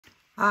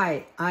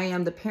Hi, I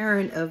am the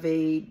parent of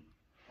a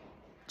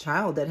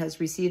child that has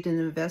received an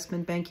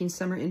investment banking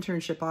summer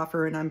internship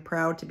offer, and I'm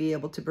proud to be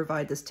able to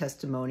provide this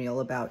testimonial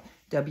about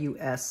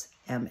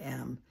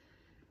WSMM.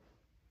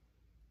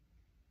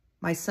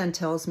 My son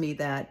tells me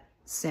that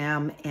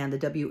Sam and the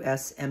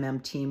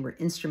WSMM team were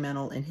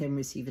instrumental in him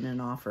receiving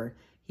an offer.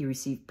 He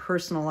received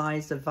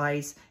personalized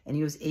advice, and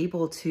he was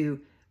able to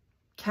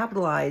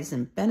capitalize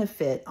and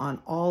benefit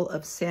on all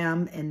of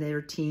Sam and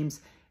their team's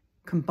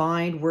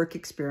combined work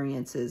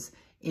experiences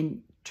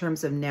in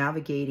terms of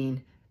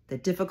navigating the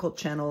difficult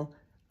channel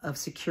of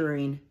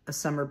securing a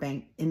summer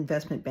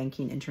investment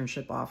banking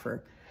internship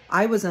offer.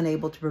 I was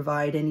unable to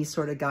provide any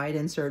sort of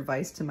guidance or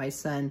advice to my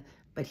son,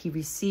 but he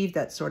received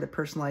that sort of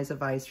personalized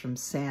advice from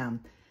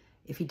Sam.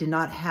 If he did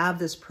not have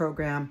this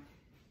program,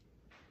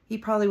 he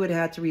probably would have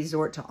had to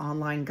resort to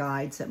online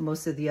guides that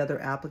most of the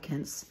other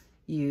applicants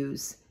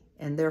use,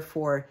 and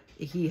therefore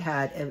he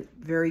had a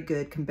very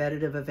good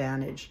competitive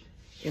advantage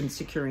in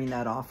securing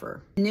that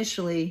offer.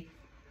 Initially,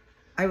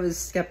 I was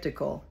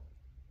skeptical.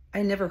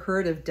 I never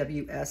heard of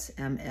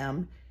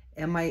WSMM,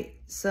 and my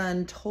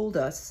son told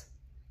us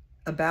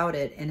about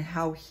it and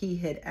how he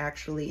had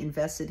actually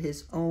invested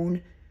his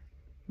own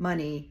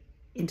money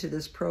into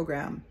this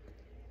program.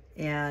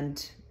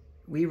 And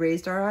we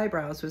raised our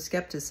eyebrows with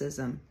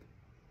skepticism.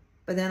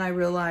 But then I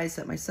realized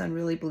that my son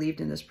really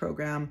believed in this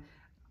program.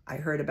 I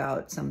heard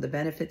about some of the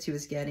benefits he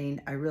was getting.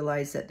 I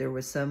realized that there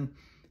was some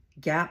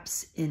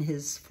gaps in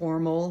his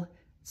formal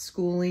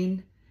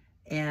schooling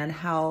and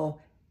how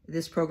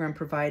this program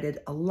provided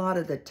a lot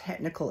of the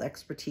technical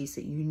expertise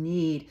that you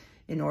need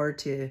in order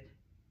to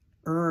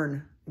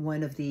earn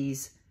one of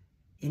these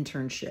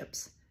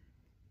internships.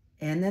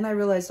 And then I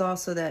realized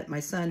also that my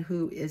son,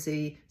 who is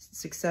a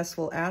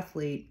successful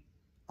athlete,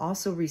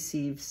 also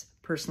receives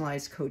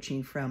personalized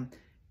coaching from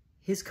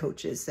his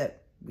coaches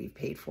that we've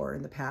paid for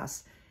in the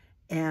past,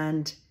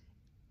 and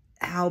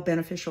how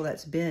beneficial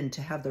that's been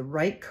to have the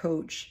right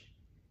coach.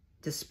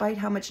 Despite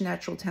how much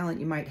natural talent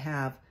you might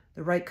have,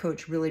 the right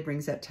coach really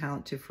brings that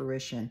talent to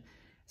fruition.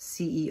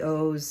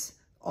 CEOs,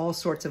 all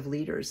sorts of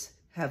leaders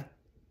have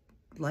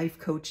life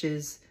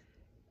coaches,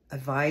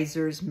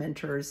 advisors,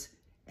 mentors,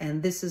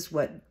 and this is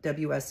what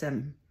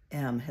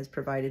WSMM has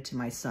provided to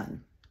my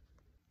son.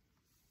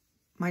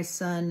 My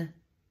son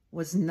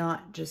was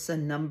not just a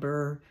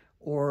number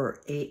or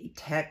a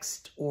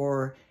text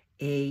or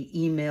a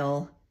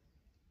email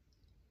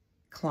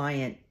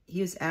client.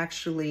 He was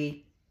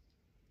actually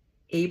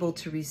able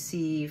to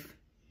receive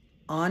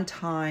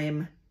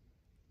on-time,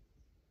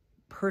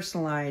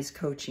 personalized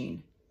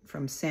coaching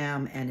from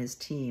Sam and his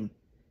team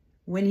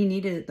when he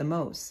needed it the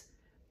most.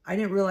 I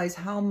didn't realize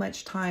how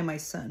much time my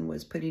son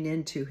was putting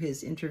into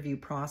his interview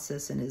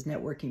process and his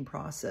networking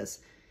process.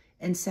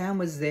 And Sam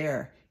was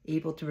there,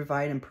 able to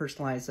provide him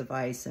personalized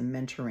advice and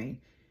mentoring.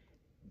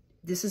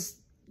 This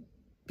is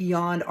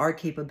beyond our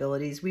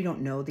capabilities. We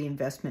don't know the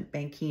investment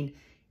banking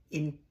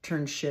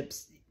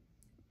internships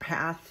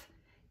path.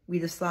 We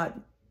just thought,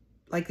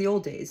 like the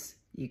old days,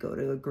 you go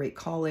to a great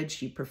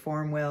college, you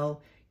perform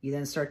well, you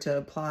then start to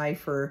apply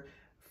for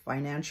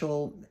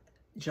financial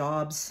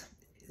jobs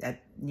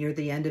near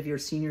the end of your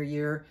senior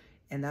year,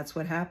 and that's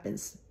what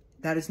happens.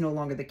 That is no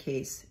longer the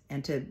case.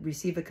 And to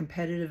receive a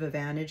competitive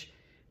advantage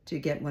to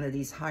get one of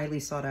these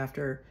highly sought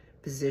after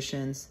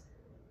positions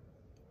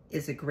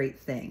is a great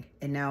thing.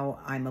 And now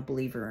I'm a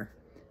believer.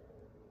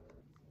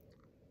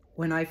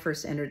 When I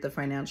first entered the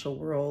financial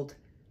world,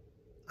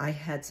 I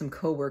had some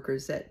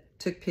coworkers that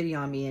took pity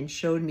on me and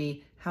showed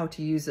me how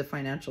to use the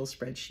financial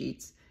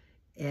spreadsheets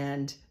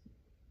and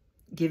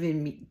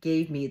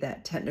gave me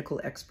that technical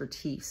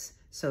expertise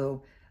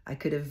so I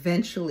could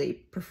eventually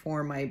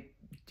perform my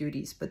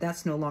duties. But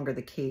that's no longer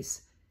the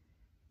case.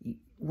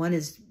 One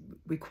is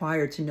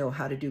required to know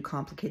how to do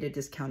complicated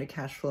discounted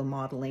cash flow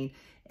modeling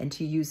and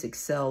to use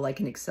Excel like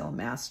an Excel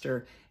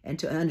master and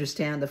to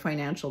understand the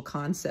financial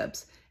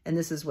concepts. And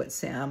this is what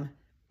Sam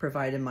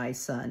provided my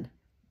son,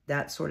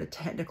 that sort of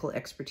technical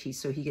expertise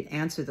so he could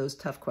answer those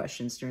tough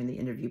questions during the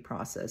interview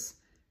process.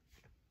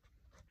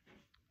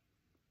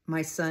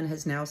 My son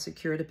has now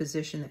secured a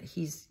position that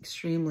he's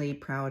extremely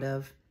proud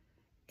of,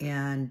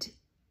 and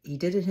he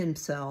did it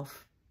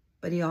himself,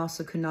 but he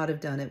also could not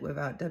have done it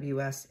without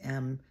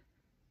WSMM's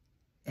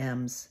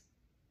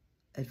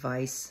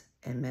advice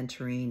and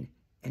mentoring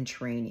and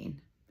training.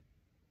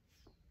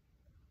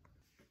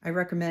 I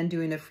recommend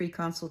doing a free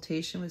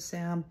consultation with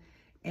Sam,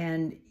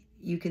 and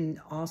you can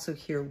also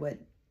hear what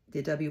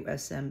the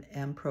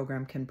WSMM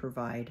program can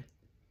provide.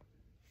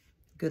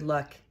 Good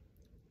luck.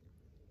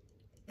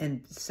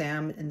 And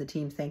Sam and the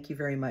team, thank you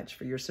very much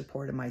for your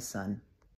support of my son.